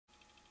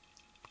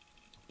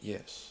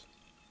Yes,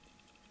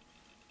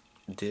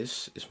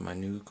 this is my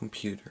new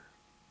computer.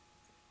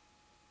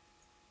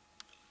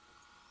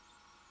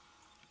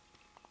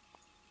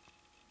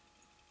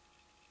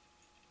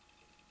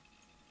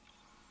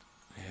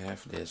 I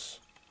have this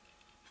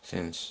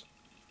since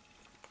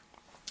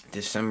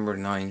December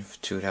 9th,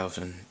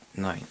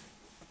 2009.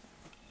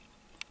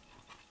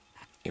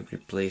 It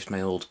replaced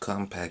my old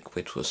Compaq,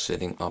 which was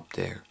sitting up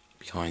there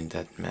behind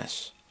that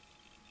mess.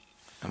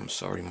 I'm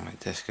sorry, my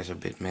desk is a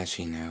bit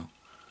messy now.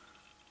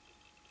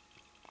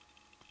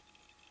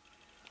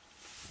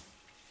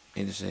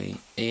 It is a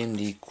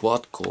AMD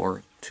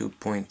quad-core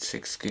 2.6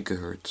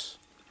 GHz,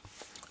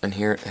 and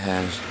here it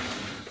has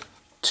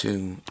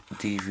two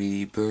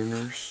DVD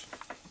burners.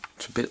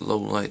 It's a bit low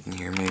light in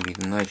here, maybe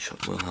the night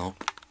shot will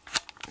help.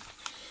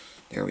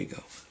 There we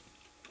go.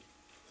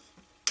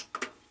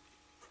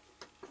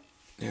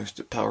 There's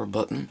the power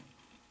button,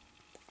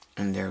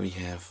 and there we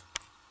have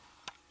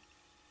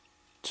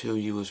two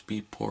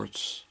USB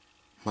ports,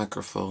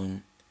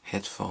 microphone,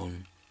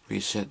 headphone,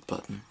 reset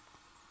button.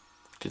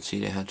 You can see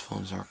the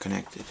headphones are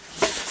connected.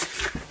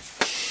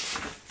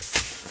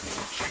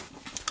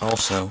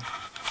 Also,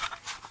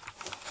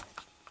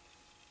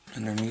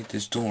 underneath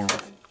this door,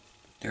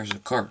 there's a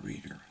card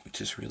reader, which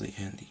is really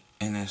handy,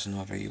 and there's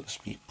another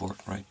USB port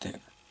right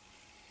there.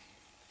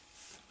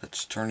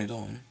 Let's turn it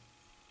on.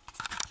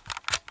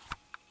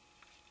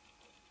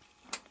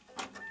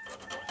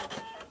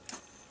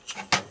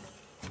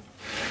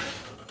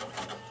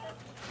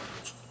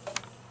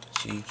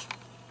 See?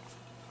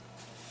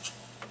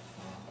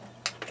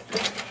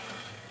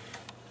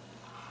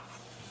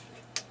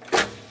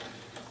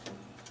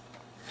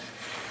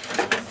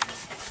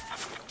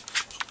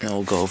 Now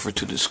we'll go over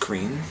to the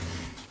screen.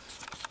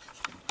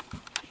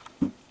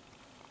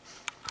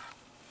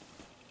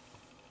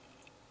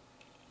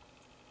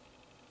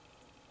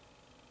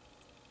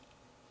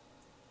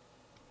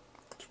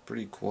 It's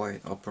pretty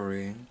quiet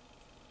operating.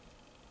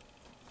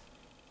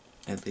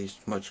 At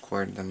least much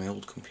quieter than my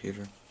old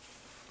computer.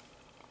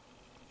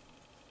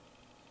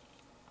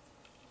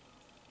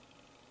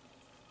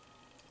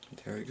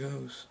 There it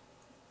goes.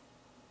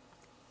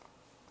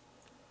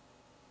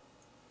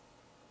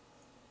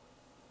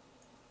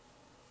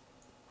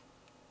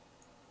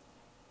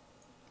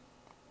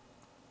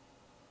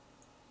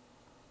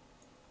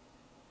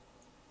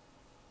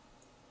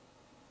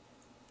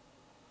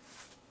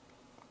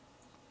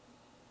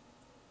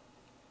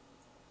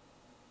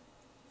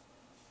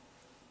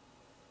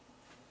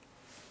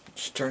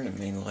 Just turn the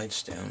main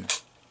lights down.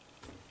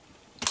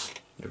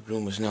 The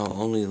room is now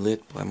only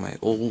lit by my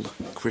old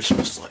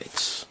Christmas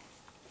lights.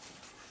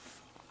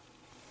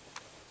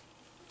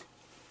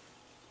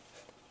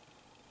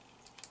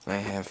 I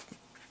have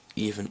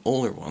even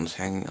older ones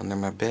hanging under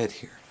my bed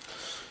here.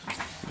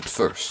 But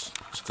first,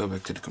 let's go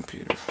back to the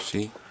computer.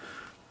 See?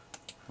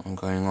 I'm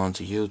going on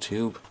to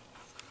YouTube.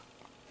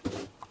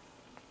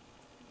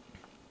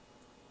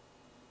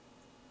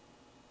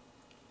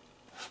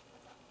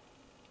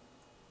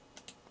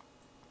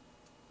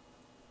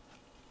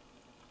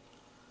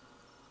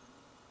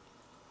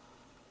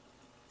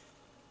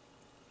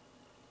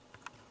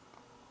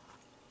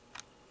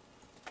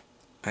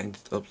 I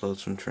did upload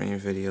some training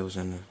videos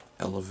in the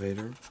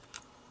elevator.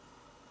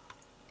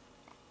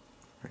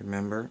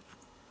 Remember?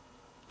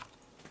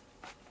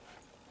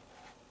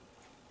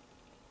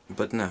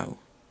 But now,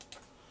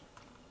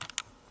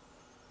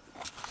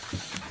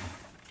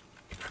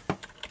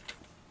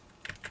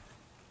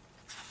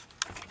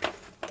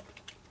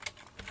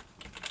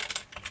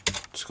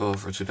 let's go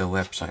over to the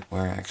website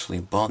where I actually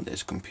bought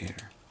this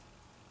computer.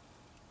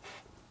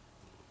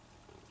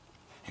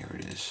 Here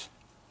it is.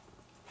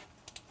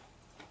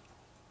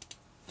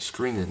 The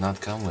screen did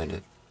not come with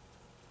it,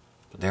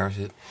 but there's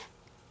it.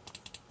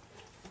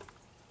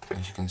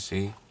 As you can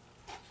see,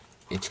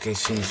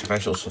 HKC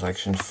Special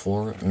Selection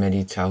 4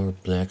 MIDI Tower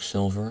Black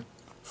Silver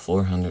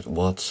 400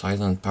 watt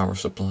silent power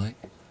supply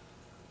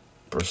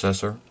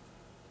processor.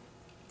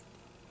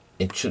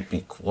 It should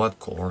be quad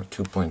core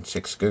 2.6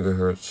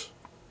 GHz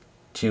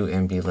 2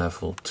 MB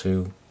level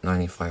 2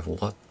 95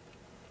 watt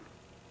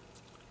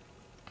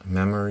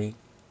memory,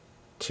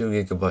 2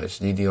 GB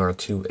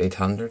DDR2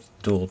 800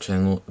 dual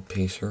channel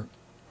Pacer,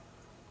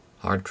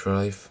 hard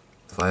drive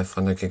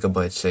 500 GB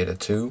SATA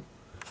 2,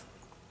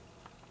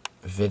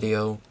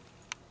 video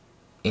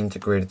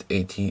integrated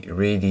AT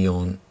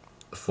Radeon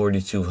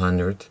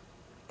 4200,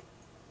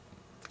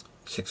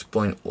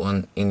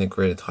 6.1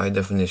 integrated high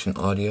definition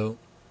audio,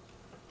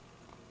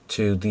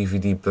 2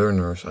 DVD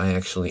burners. I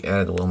actually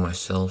added one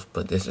myself,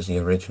 but this is the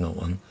original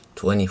one.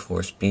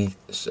 24 speed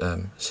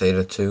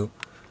SATA 2,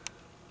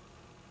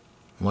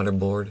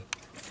 motherboard,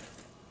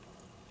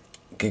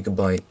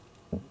 Gigabyte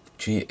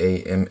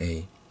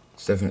GAMA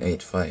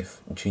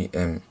 785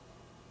 GM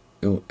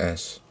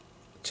US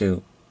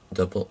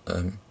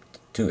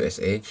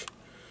 2SH,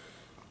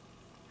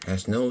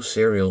 has no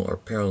serial or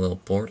parallel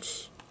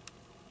ports.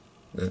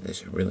 That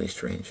is really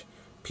strange.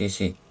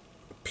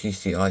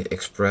 PCI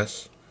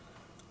Express,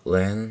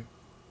 LAN,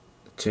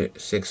 6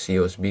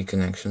 USB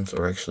connections,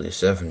 or actually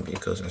 7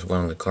 because there's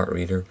one on the card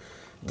reader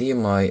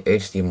DMI,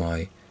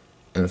 HDMI,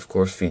 and of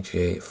course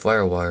VGA,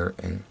 FireWire,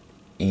 and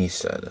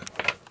eSATA.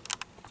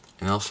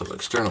 And also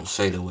external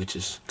SATA, which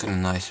is kind of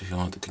nice if you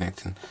want to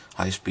connect a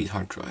high-speed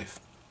hard drive.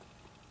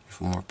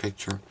 For more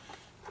picture,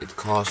 it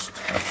cost,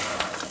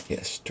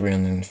 yes,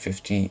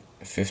 315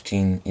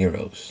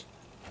 euros.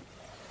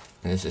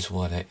 And this is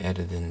what I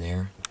added in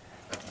there,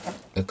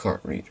 a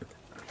card reader.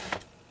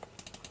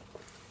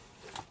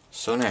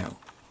 So now,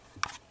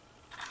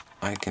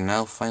 I can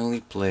now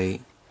finally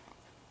play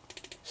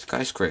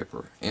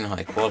Skyscraper in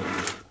high quality.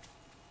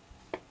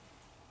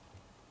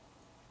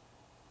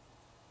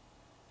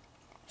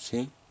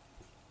 See?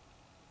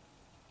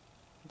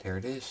 There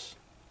it is.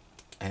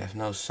 I have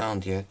no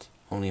sound yet,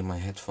 only my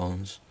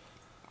headphones.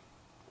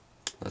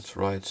 Let's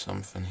write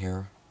something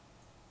here.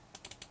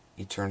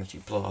 Eternity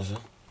Plaza.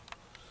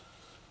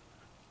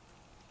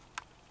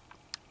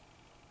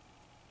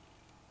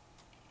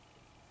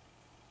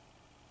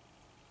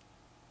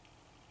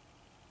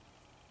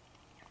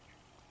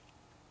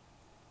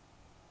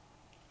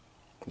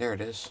 There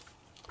it is.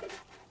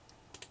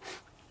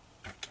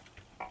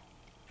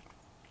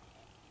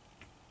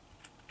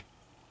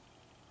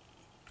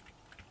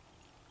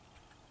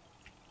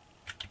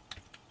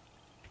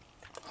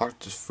 Hard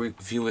to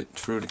view it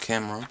through the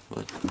camera,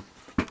 but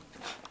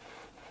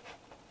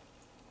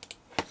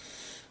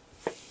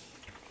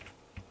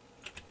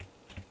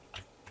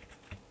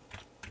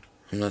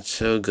I'm not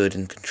so good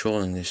in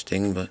controlling this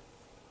thing, but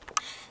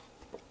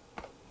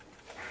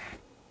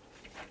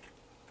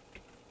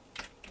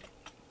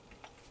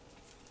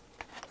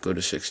go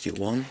to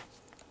 61.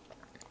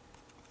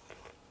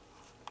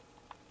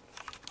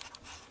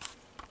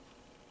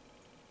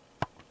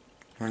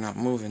 We're not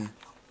moving.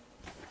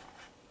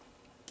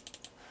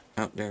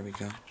 Oh, there we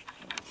go. You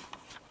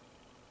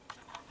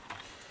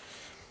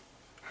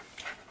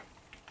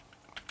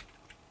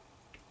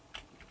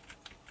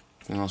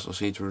can also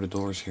see through the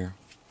doors here.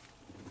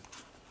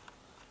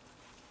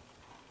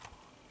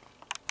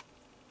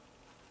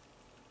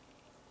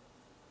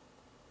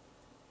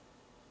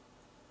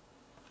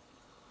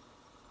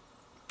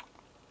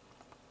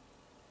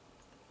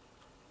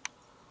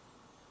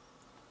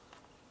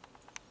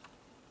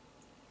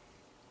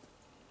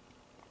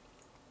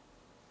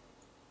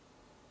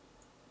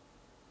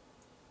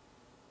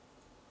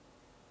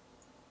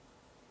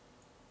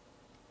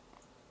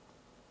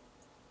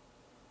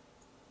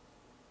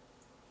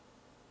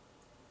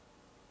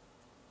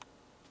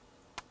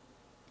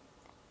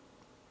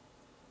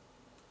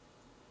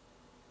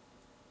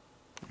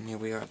 And here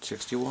we are at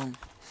 61.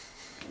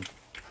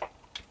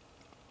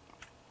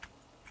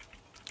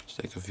 Let's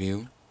take a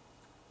view.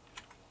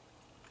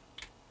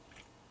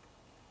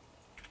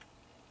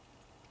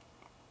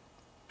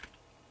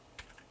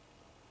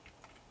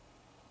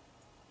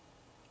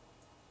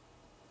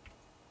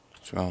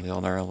 That's where all the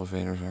other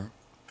elevators are.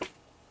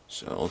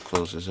 So I'll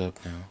close this up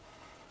now.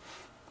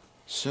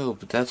 So,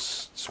 but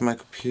that's my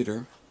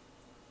computer.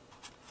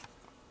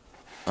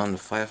 On the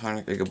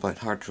 500 gigabyte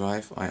hard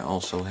drive, I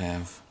also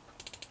have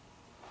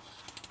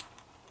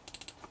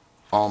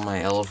all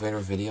my elevator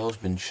videos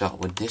been shot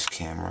with this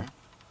camera.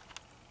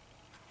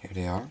 Here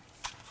they are.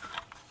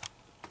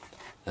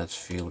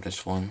 Let's view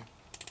this one.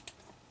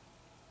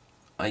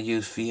 I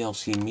use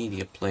VLC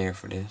Media Player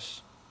for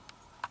this.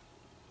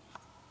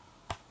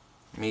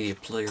 Media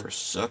Player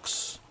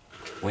sucks.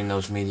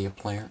 Windows Media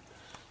Player.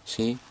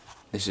 See?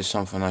 This is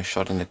something I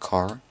shot in the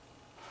car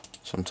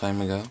some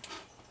time ago.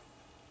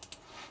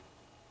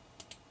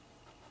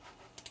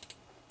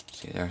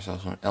 See, there's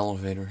also an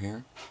elevator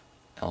here.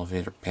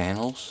 Elevator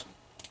panels.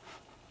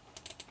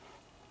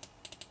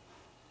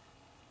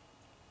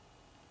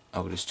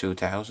 Otis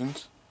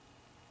 2000.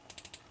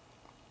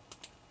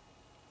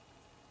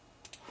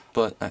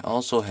 But I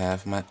also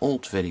have my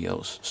old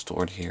videos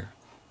stored here.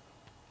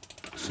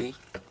 See?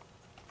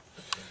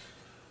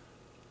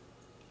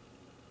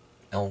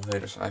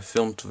 Elevators I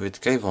filmed with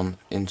Kevon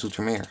in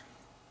Zoetermeer.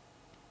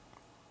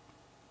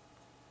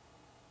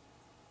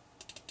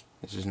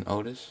 This is an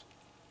Otis.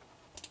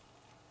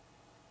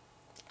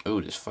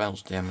 Oh, this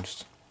file's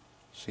damaged.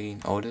 See,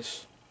 an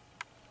Otis.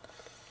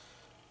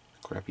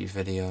 Crappy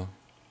video.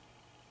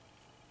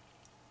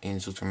 In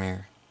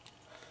Zoetermeer.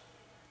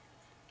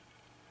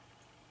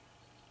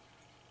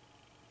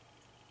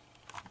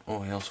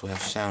 Oh, I also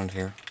have sound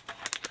here.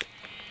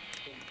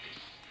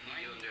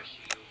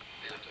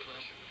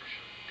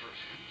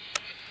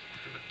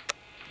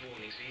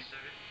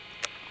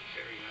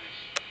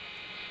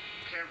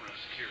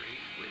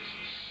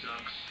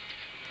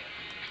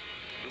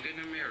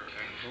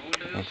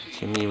 I can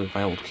see me with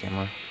my old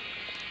camera.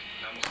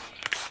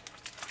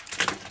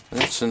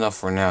 That's enough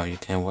for now. You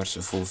can watch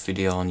the full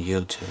video on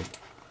YouTube.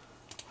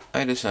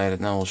 I decided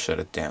now I'll shut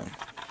it down.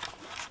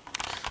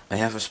 I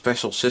have a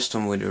special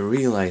system with a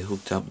relay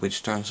hooked up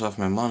which turns off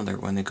my monitor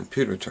when the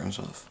computer turns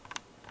off.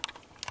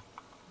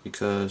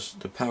 Because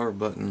the power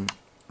button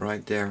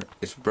right there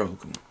is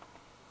broken.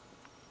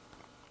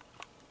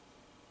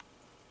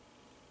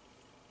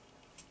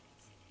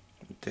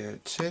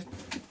 That's it.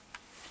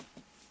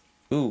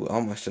 Ooh,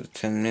 almost at a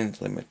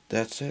 10-minute limit.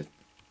 That's it.